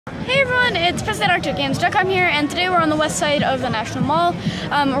everyone, it's Presley of ActOutGames.com here, and today we're on the west side of the National Mall.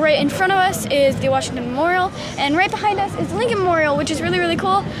 Right in front of us is the Washington Memorial, and right behind us is the Lincoln Memorial, which is really, really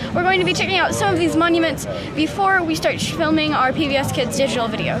cool. We're going to be checking out some of these monuments before we start filming our PBS Kids digital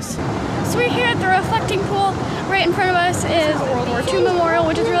videos. So we're here at the reflecting pool. Right in front of us is the World War II Memorial,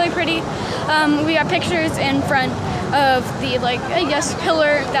 which is really pretty. We got pictures in front of the,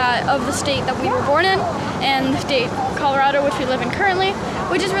 pillar of the state that we were born in, and the state Colorado, which we live in currently,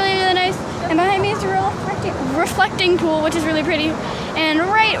 which is really, really nice. And behind me is the reflecting pool, which is really pretty. And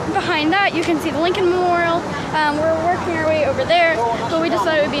right behind that, you can see the Lincoln Memorial. We're working our way over there, but we just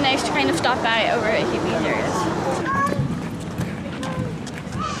thought it would be nice to kind of stop by over at these areas.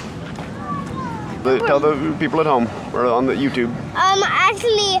 Tell the people at home, or on the YouTube.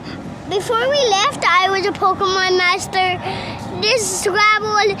 Actually, before we left, I was a Pokemon master. This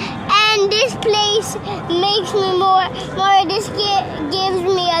Scrabble and this place makes me more. This gives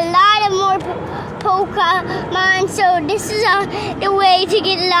me a lot of more Pokemon. So this is the way to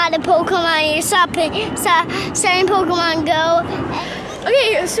get a lot of Pokemon. You're starting Pokemon Go.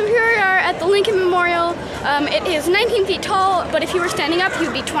 Okay, so here we are at the Lincoln Memorial. It is 19 feet tall, but if you were standing up, you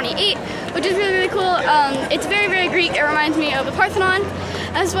would be 28, which is really, really cool. It's very, very Greek. It reminds me of the Parthenon,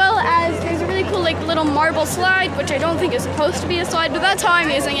 as well as there's a really cool little marble slide, which I don't think is supposed to be a slide, but that's how I'm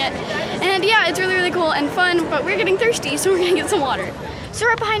using it. And yeah, it's really, really cool and fun, but we're getting thirsty, so we're gonna get some water. So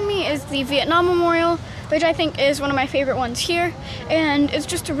right behind me is the Vietnam Memorial, which I think is one of my favorite ones here. And it's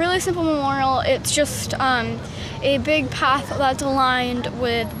just a really simple memorial. It's just a big path that's aligned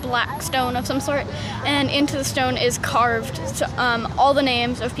with black stone of some sort, and into the stone is carved all the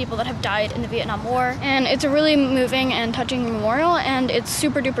names of people that have died in the Vietnam War. And it's a really moving and touching memorial, and it's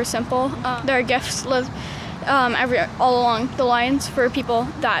super duper simple. There are gifts all along the lines for people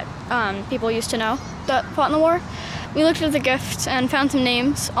that people used to know that fought in the war. We looked at the gifts and found some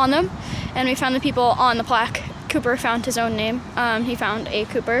names on them, and we found the people on the plaque. Cooper found his own name. He found A.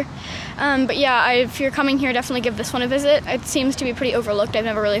 Cooper. But yeah, if you're coming here, definitely give this one a visit. It seems to be pretty overlooked. I've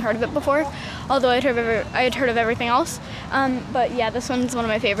never really heard of it before, although I had heard of everything else. But yeah, this one's one of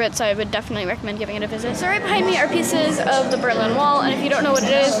my favorites, so I would definitely recommend giving it a visit. So right behind me are pieces of the Berlin Wall, and if you don't know what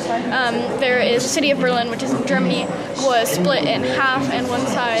it is, there is the city of Berlin, which is in Germany, was split in half, and one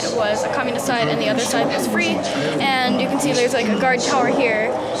side was a communist side and the other side was free. And you can see there's a guard tower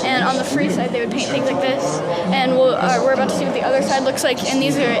here, and on the free side they would paint things like this. And we're about to see what the other side looks like, and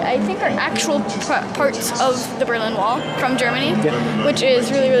these are, I think, are actual parts of the Berlin Wall from Germany, which is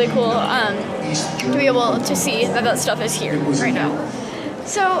really, really cool to be able to see that stuff is here right now.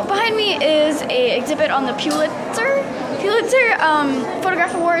 So behind me is a exhibit on the Pulitzer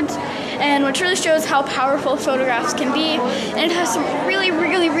Photograph Awards, and which really shows how powerful photographs can be, and it has some really,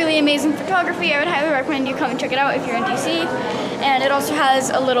 really, really amazing photography. I would highly recommend you come and check it out if you're in DC. And it also has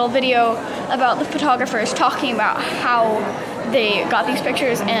a little video about the photographers talking about how they got these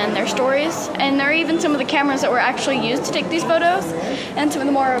pictures and their stories. And there are even some of the cameras that were actually used to take these photos, and some of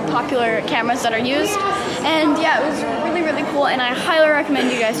the more popular cameras that are used. And yeah, it was really, really cool, and I highly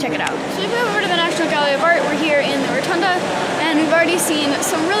recommend you guys check it out. So we've moved over to the National Gallery of Art. We're here in the Rotunda, and we've already seen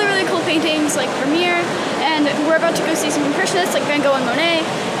some really, really cool paintings like Vermeer, and we're about to go see some Impressionists like Van Gogh and Monet,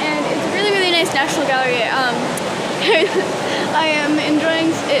 and it's a really, really nice National Gallery. I am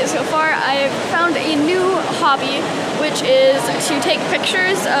enjoying it so far. I've found a new hobby, which is to take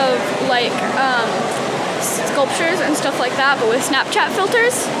pictures of sculptures and stuff like that, but with Snapchat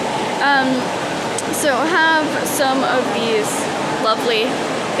filters. So I have some of these lovely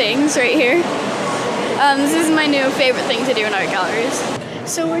things right here. This is my new favorite thing to do in art galleries.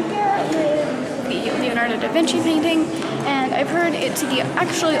 So we're here with the Leonardo da Vinci painting, and I've heard it's the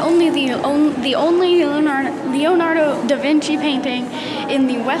only Leonardo da Vinci painting in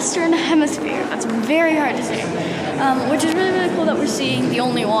the Western Hemisphere. That's very hard to say, which is really, really cool that we're seeing the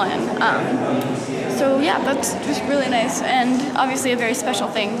only one. So yeah, that's just really nice, and obviously a very special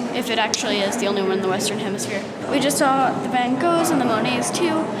thing if it actually is the only one in the Western Hemisphere. We just saw the Van Goghs and the Monets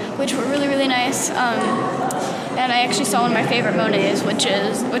too, which were really, really nice. And I actually saw one of my favorite Monets, which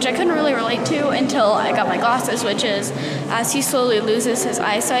I couldn't really relate to until I got my glasses, which is as he slowly loses his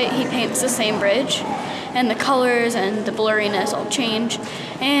eyesight, he paints the same bridge, and the colors and the blurriness all change.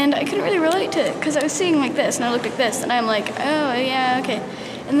 And I couldn't really relate to it because I was seeing like this, and I looked like this, and I'm like, oh yeah, okay.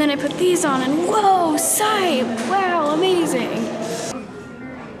 And then I put these on, and whoa, sight! Wow, amazing!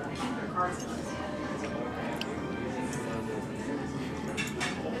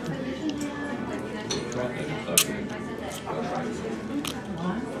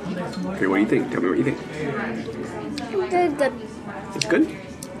 Okay, what do you think? Tell me what you think. It's good. It's good?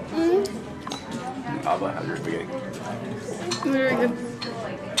 Mm-hmm. How's your spaghetti? Very good.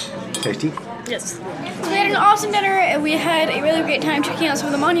 Tasty? Yes. So we had an awesome dinner, and we had a really great time checking out some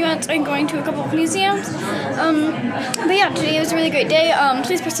of the monuments and going to a couple of museums. But yeah, today was a really great day.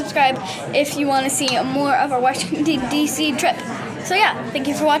 Please press subscribe if you want to see more of our Washington, D.C. trip. So yeah, thank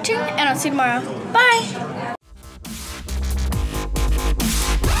you for watching, and I'll see you tomorrow. Bye!